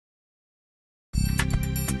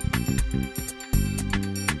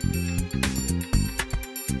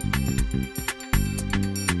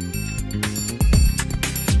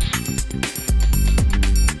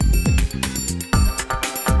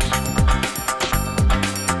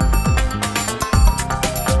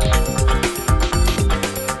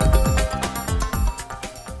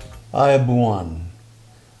Ayubowan.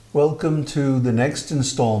 Welcome to the next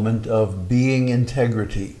installment of Being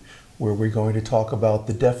Integrity, where we're going to talk about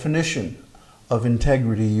the definition of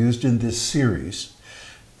integrity used in this series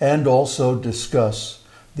and also discuss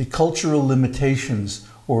the cultural limitations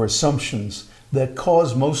or assumptions that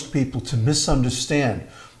cause most people to misunderstand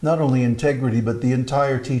not only integrity but the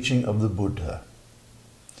entire teaching of the Buddha.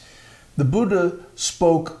 The Buddha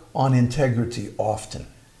spoke on integrity often.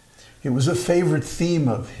 It was a favorite theme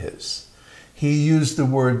of his. He used the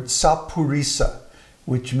word sappurisa,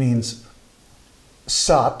 which means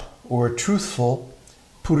sat, or truthful,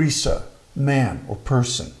 purisa, man or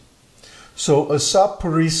person. So a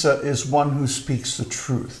sappurisa is one who speaks the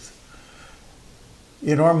truth.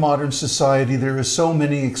 In our modern society, there are so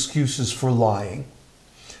many excuses for lying,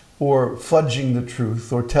 or fudging the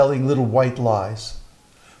truth, or telling little white lies.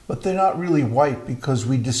 But they're not really white because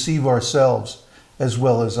we deceive ourselves as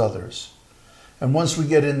well as others. And once we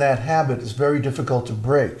get in that habit, it's very difficult to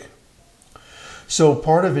break. So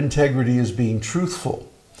part of integrity is being truthful,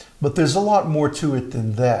 but there's a lot more to it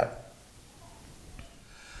than that.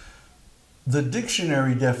 The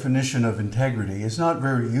dictionary definition of integrity is not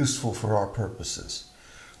very useful for our purposes.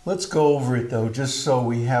 Let's go over it though, just so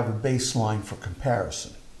we have a baseline for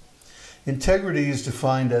comparison. Integrity is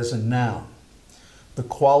defined as a noun, the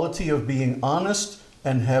quality of being honest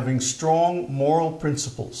and having strong moral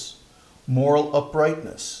principles, moral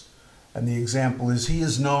uprightness. And the example is, he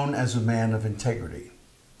is known as a man of integrity.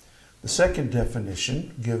 The second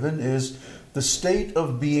definition given is the state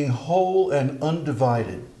of being whole and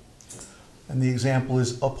undivided. And the example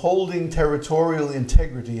is upholding territorial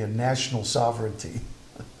integrity and national sovereignty.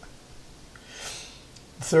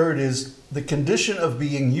 Third is the condition of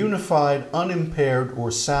being unified, unimpaired, or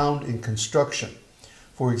sound in construction.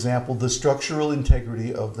 For example, the structural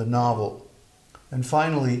integrity of the novel. And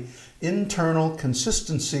finally, internal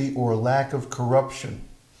consistency or lack of corruption,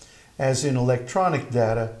 as in electronic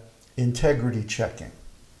data, integrity checking.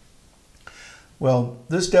 Well,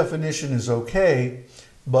 this definition is okay,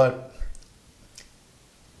 but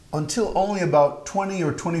until only about 20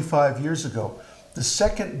 or 25 years ago, the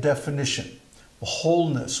second definition,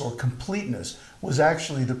 wholeness or completeness, was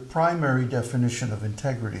actually the primary definition of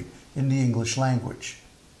integrity in the English language.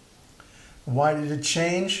 Why did it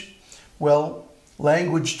change? Well,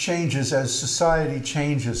 language changes as society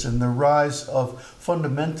changes, and the rise of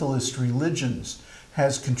fundamentalist religions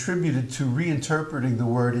has contributed to reinterpreting the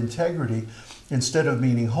word integrity, instead of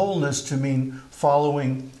meaning wholeness, to mean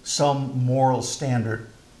following some moral standard.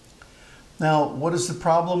 Now, what is the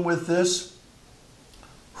problem with this?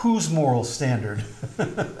 Whose moral standard?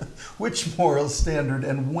 Which moral standard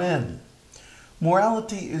and when?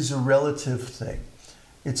 Morality is a relative thing.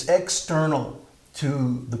 It's external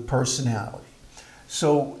to the personality.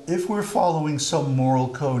 So if we're following some moral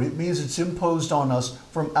code, it means it's imposed on us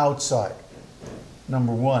from outside,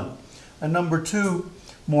 number one. And number two,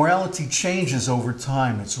 morality changes over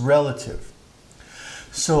time. It's relative.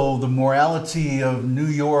 So the morality of New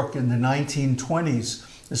York in the 1920s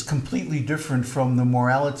is completely different from the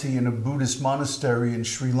morality in a Buddhist monastery in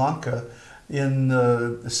Sri Lanka in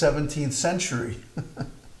the 17th century.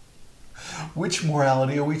 Which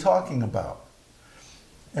morality are we talking about?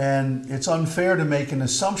 And it's unfair to make an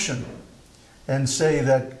assumption and say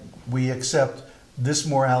that we accept this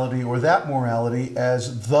morality or that morality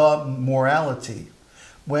as the morality,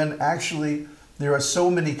 when actually there are so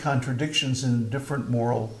many contradictions in different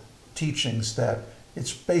moral teachings that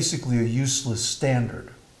it's basically a useless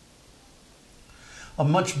standard. A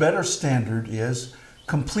much better standard is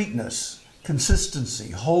completeness,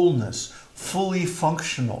 consistency, wholeness, fully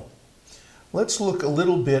functional. Let's look a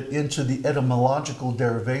little bit into the etymological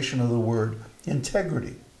derivation of the word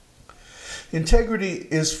integrity. Integrity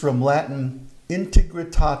is from Latin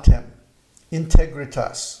integritatem,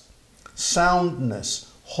 integritas,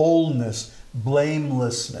 soundness, wholeness,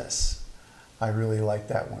 blamelessness. I really like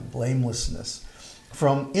that one, blamelessness.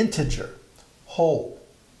 From integer, whole.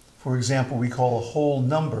 For example, we call a whole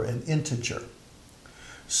number an integer.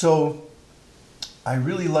 So I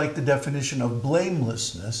really like the definition of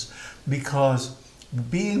blamelessness, because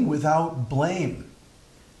being without blame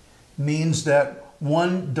means that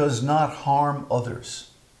one does not harm others.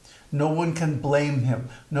 No one can blame him.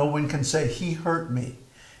 No one can say, he hurt me,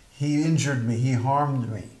 he injured me, he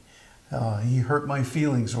harmed me, he hurt my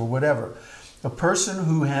feelings, or whatever. A person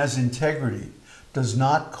who has integrity does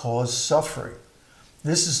not cause suffering.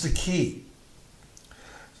 This is the key.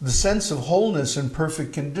 The sense of wholeness and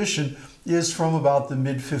perfect condition is from about the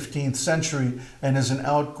mid-15th century and is an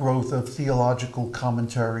outgrowth of theological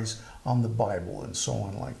commentaries on the Bible and so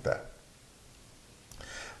on like that.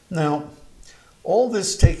 Now, All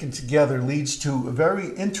this taken together leads to a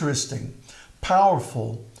very interesting,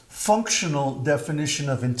 powerful, functional definition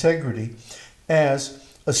of integrity as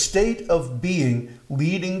a state of being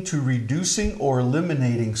leading to reducing or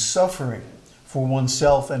eliminating suffering for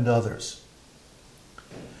oneself and others.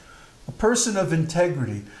 A person of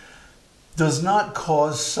integrity does not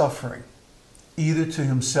cause suffering, either to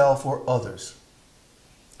himself or others.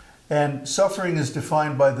 And suffering is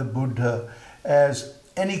defined by the Buddha as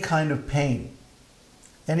any kind of pain,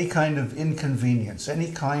 any kind of inconvenience,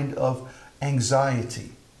 any kind of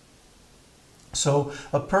anxiety. So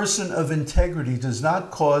a person of integrity does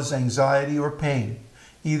not cause anxiety or pain,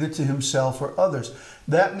 either to himself or others.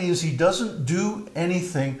 That means he doesn't do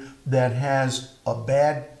anything that has a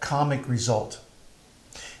bad karmic result.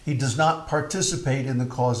 He does not participate in the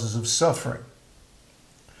causes of suffering.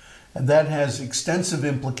 And that has extensive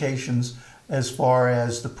implications as far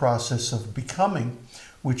as the process of becoming,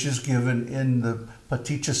 which is given in the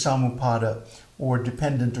Paticcasamuppada, or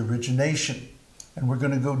dependent origination. And we're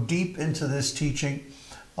going to go deep into this teaching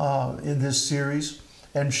in this series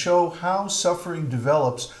and show how suffering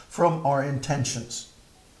develops from our intentions.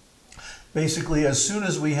 Basically, as soon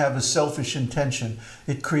as we have a selfish intention,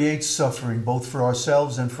 it creates suffering both for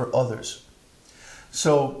ourselves and for others.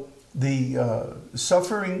 So the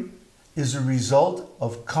suffering is a result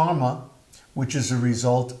of karma, which is a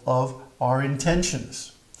result of our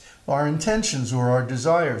intentions. Our intentions or our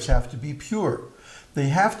desires have to be pure. They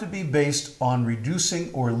have to be based on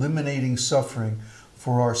reducing or eliminating suffering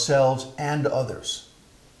for ourselves and others.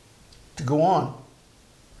 To go on,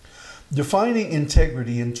 defining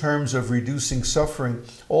integrity in terms of reducing suffering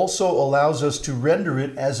also allows us to render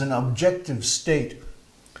it as an objective state,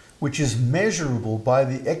 which is measurable by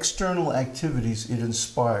the external activities it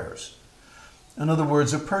inspires. In other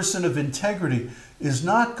words, a person of integrity is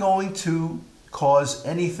not going to cause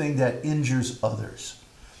anything that injures others.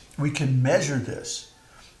 We can measure this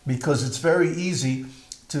because it's very easy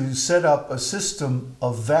to set up a system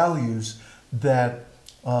of values that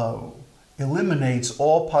eliminates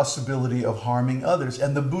all possibility of harming others.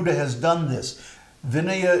 And the Buddha has done this.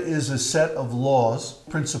 Vinaya is a set of laws,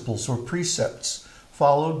 principles, or precepts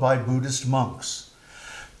followed by Buddhist monks.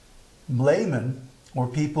 Laymen, or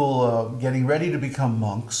people getting ready to become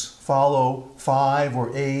monks, follow 5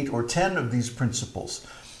 or 8 or 10 of these principles.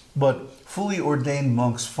 But fully ordained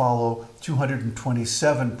monks follow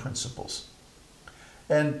 227 principles.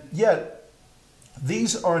 And yet,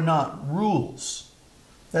 these are not rules.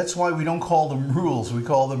 That's why we don't call them rules, we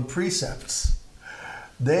call them precepts.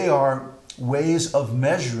 They are ways of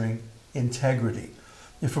measuring integrity.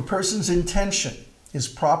 If a person's intention is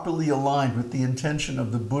properly aligned with the intention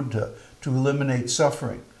of the Buddha to eliminate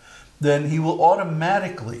suffering, then he will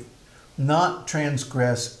automatically not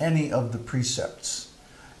transgress any of the precepts.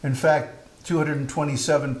 In fact,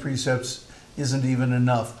 227 precepts isn't even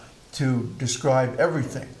enough to describe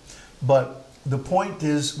everything. But the point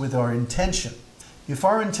is with our intention. If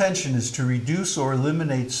our intention is to reduce or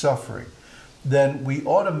eliminate suffering, then we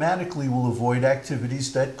automatically will avoid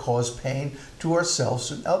activities that cause pain to ourselves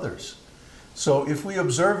and others. So if we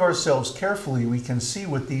observe ourselves carefully, we can see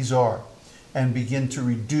what these are and begin to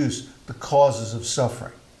reduce the causes of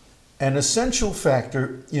suffering. An essential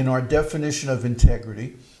factor in our definition of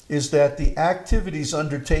integrity is that the activities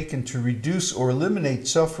undertaken to reduce or eliminate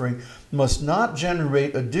suffering must not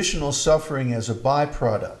generate additional suffering as a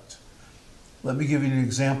byproduct. Let me give you an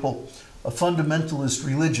example. A fundamentalist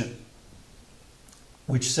religion,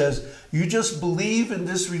 which says you just believe in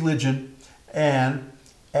this religion and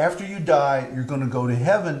after you die, you're going to go to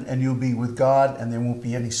heaven and you'll be with God and there won't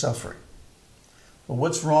be any suffering. Well,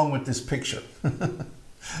 what's wrong with this picture?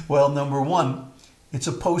 Well, number one, it's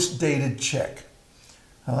a post-dated check.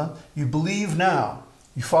 You believe now,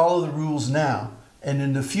 you follow the rules now, and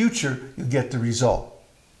in the future, you'll get the result.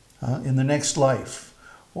 In the next life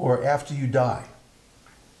or after you die.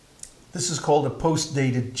 This is called a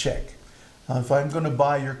post-dated check. If I'm going to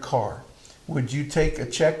buy your car, would you take a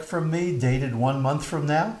check from me dated 1 month from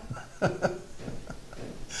now?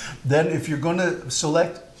 Then if you're going to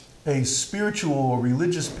select a spiritual or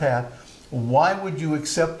religious path, why would you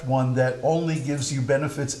accept one that only gives you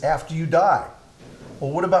benefits after you die?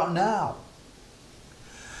 Well, what about now?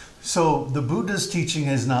 So the Buddha's teaching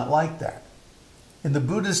is not like that. In the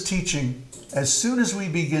Buddha's teaching, as soon as we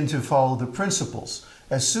begin to follow the principles,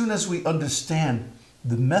 as soon as we understand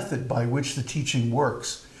the method by which the teaching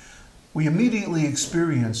works, we immediately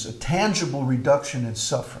experience a tangible reduction in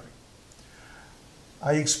suffering.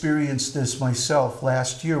 I experienced this myself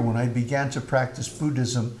last year when I began to practice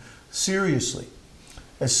Buddhism seriously.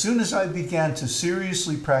 As soon as I began to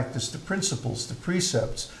seriously practice the principles, the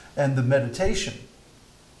precepts, and the meditation,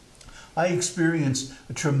 I experienced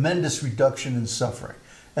a tremendous reduction in suffering,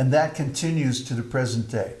 and that continues to the present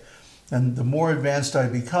day. And the more advanced I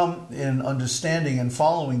become in understanding and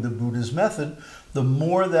following the Buddha's method, the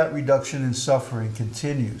more that reduction in suffering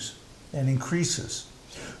continues and increases.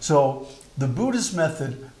 So the Buddha's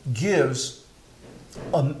method gives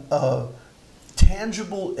a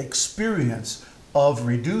tangible experience of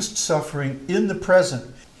reduced suffering in the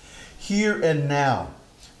present, here and now.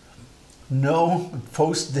 No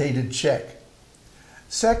post-dated check.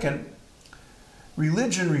 Second,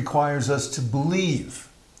 religion requires us to believe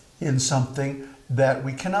in something that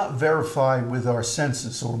we cannot verify with our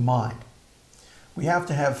senses or mind. We have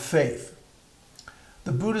to have faith.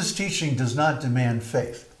 The Buddha's teaching does not demand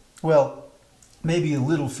faith. Well, maybe a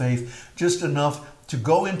little faith, just enough to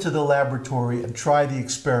go into the laboratory and try the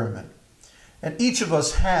experiment. And each of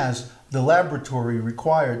us has the laboratory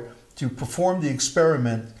required to perform the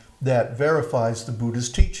experiment that verifies the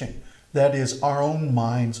Buddha's teaching. That is, our own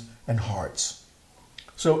minds and hearts.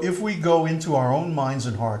 So if we go into our own minds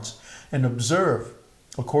and hearts and observe,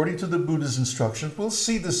 according to the Buddha's instructions, we'll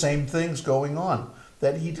see the same things going on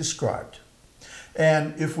that he described.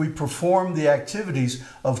 And if we perform the activities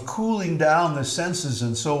of cooling down the senses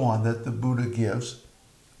and so on that the Buddha gives,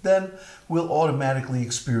 then we'll automatically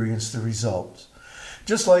experience the results.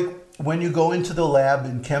 Just like when you go into the lab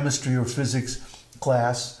in chemistry or physics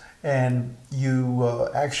class and you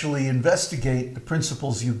actually investigate the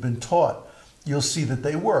principles you've been taught, you'll see that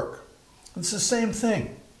they work. It's the same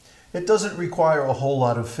thing. It doesn't require a whole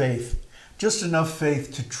lot of faith, just enough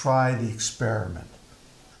faith to try the experiment.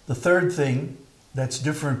 The third thing that's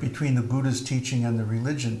different between the Buddha's teaching and the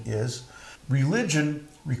religion is religion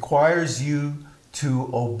requires you to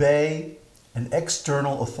obey an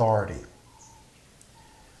external authority,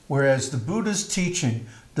 whereas the Buddha's teaching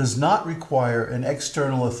does not require an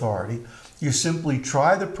external authority. You simply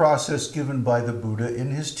try the process given by the Buddha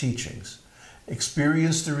in his teachings,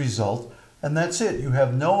 experience the result, and that's it. You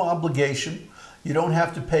have no obligation. You don't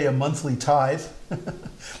have to pay a monthly tithe.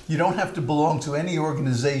 You don't have to belong to any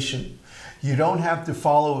organization. You don't have to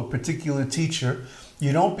follow a particular teacher.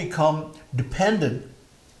 You don't become dependent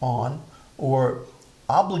on or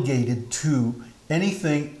obligated to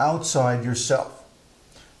anything outside yourself.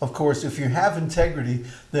 Of course, if you have integrity,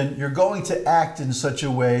 then you're going to act in such a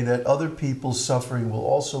way that other people's suffering will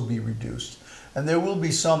also be reduced. And there will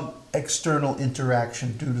be some external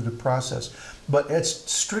interaction due to the process, but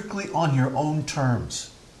it's strictly on your own terms.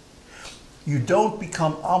 You don't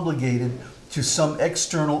become obligated to some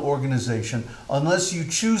external organization unless you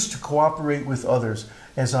choose to cooperate with others,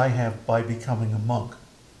 as I have by becoming a monk.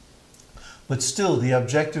 But still, the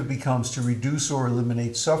objective becomes to reduce or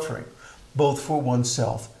eliminate suffering, both for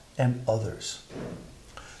oneself and others.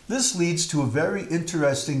 This leads to a very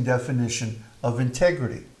interesting definition of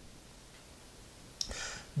integrity.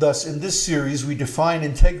 Thus, in this series, we define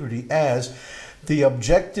integrity as the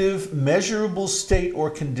objective, measurable state or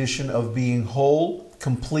condition of being whole,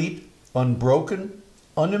 complete, unbroken,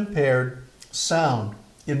 unimpaired, sound,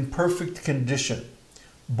 in perfect condition,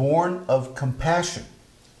 born of compassion,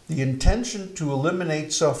 the intention to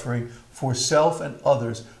eliminate suffering for self and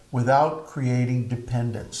others without creating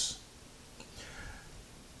dependence.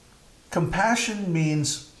 Compassion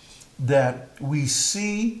means that we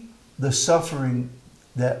see the suffering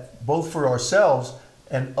that both for ourselves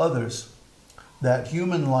and others that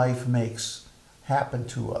human life makes happen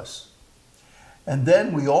to us. And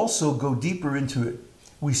then we also go deeper into it.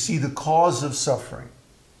 We see the cause of suffering.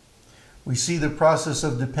 We see the process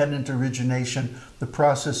of dependent origination, the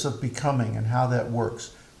process of becoming and how that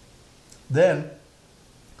works. Then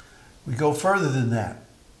we go further than that.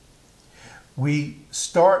 We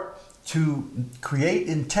start to create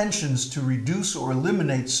intentions to reduce or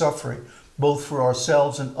eliminate suffering, both for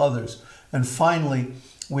ourselves and others. And finally,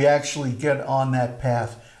 we actually get on that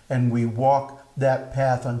path and we walk that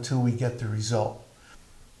path until we get the result.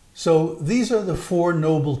 So these are the four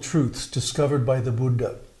noble truths discovered by the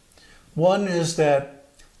Buddha. One is that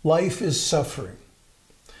life is suffering.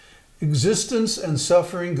 Existence and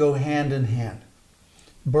suffering go hand in hand.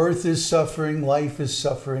 Birth is suffering, life is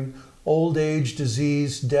suffering, old age,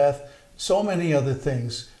 disease, death, so many other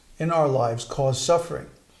things in our lives cause suffering.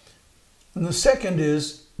 And the second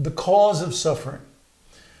is the cause of suffering.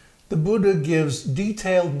 The Buddha gives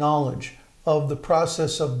detailed knowledge of the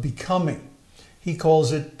process of becoming. He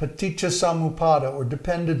calls it paticca samuppada, or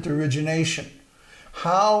dependent origination.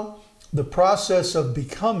 How the process of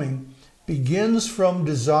becoming begins from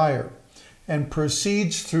desire and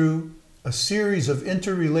proceeds through a series of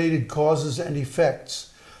interrelated causes and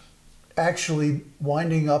effects, actually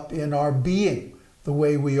winding up in our being, the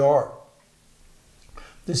way we are.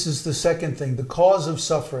 This is the second thing, the cause of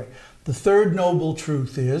suffering. The third noble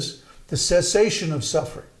truth is the cessation of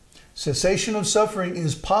suffering. Cessation of suffering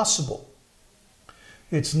is possible.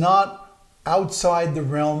 It's not outside the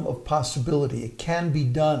realm of possibility. It can be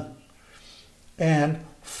done. And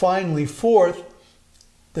finally, fourth,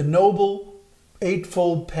 the noble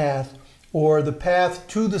eightfold path, or the path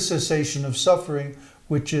to the cessation of suffering,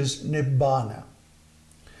 which is Nibbana.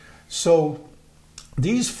 So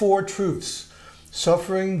these four truths,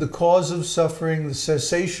 suffering, the cause of suffering, the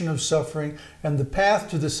cessation of suffering, and the path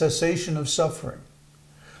to the cessation of suffering,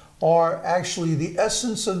 are actually the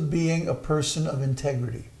essence of being a person of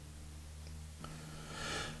integrity.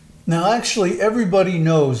 Now, actually, everybody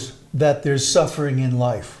knows that there's suffering in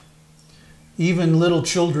life. Even little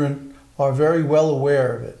children are very well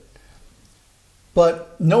aware of it.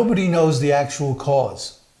 But nobody knows the actual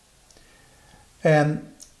cause. And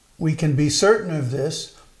we can be certain of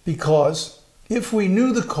this because if we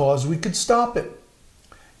knew the cause, we could stop it.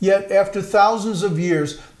 Yet, after thousands of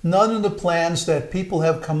years, none of the plans that people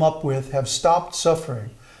have come up with have stopped suffering,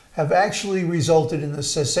 have actually resulted in the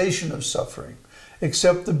cessation of suffering,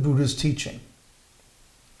 except the Buddha's teaching.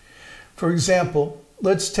 For example,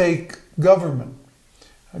 let's take government.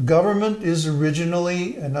 A government is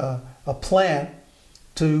originally a plan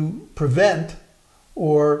to prevent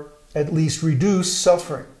or at least reduce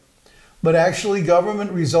suffering. But actually,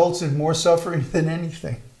 government results in more suffering than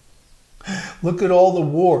anything. Look at all the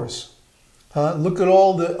wars. Look at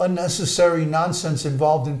all the unnecessary nonsense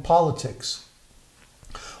involved in politics.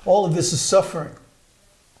 All of this is suffering.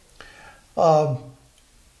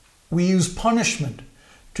 We use punishment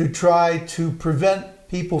to try to prevent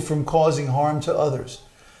people from causing harm to others.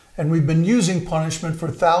 And we've been using punishment for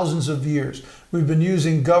thousands of years. We've been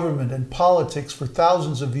using government and politics for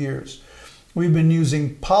thousands of years. We've been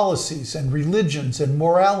using policies and religions and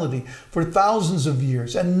morality for thousands of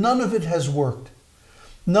years, and none of it has worked.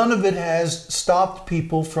 None of it has stopped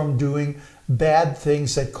people from doing bad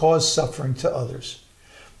things that cause suffering to others.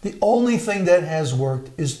 The only thing that has worked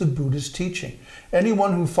is the Buddha's teaching.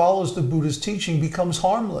 Anyone who follows the Buddha's teaching becomes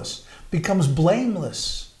harmless, becomes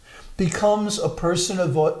blameless, becomes a person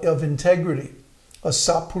of integrity, a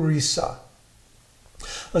sappurisa.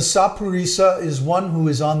 A sappurisa is one who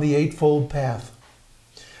is on the eightfold path.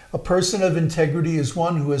 A person of integrity is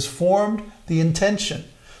one who has formed the intention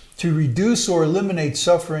to reduce or eliminate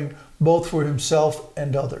suffering both for himself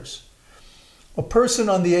and others. A person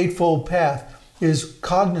on the eightfold path is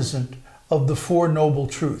cognizant of the Four Noble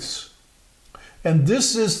Truths. And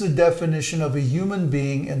this is the definition of a human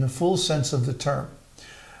being in the full sense of the term.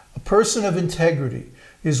 A person of integrity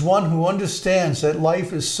is one who understands that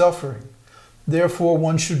life is suffering. Therefore,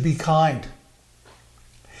 one should be kind.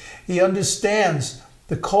 He understands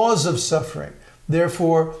the cause of suffering.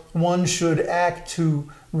 Therefore, one should act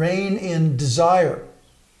to rein in desire,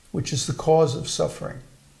 which is the cause of suffering.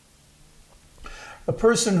 A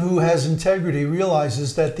person who has integrity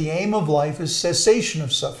realizes that the aim of life is cessation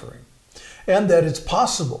of suffering, and that it's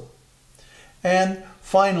possible. And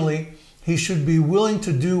finally, he should be willing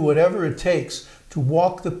to do whatever it takes to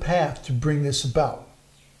walk the path to bring this about.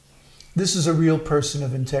 This is a real person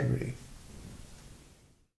of integrity.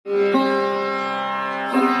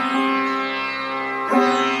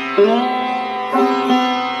 Yeah.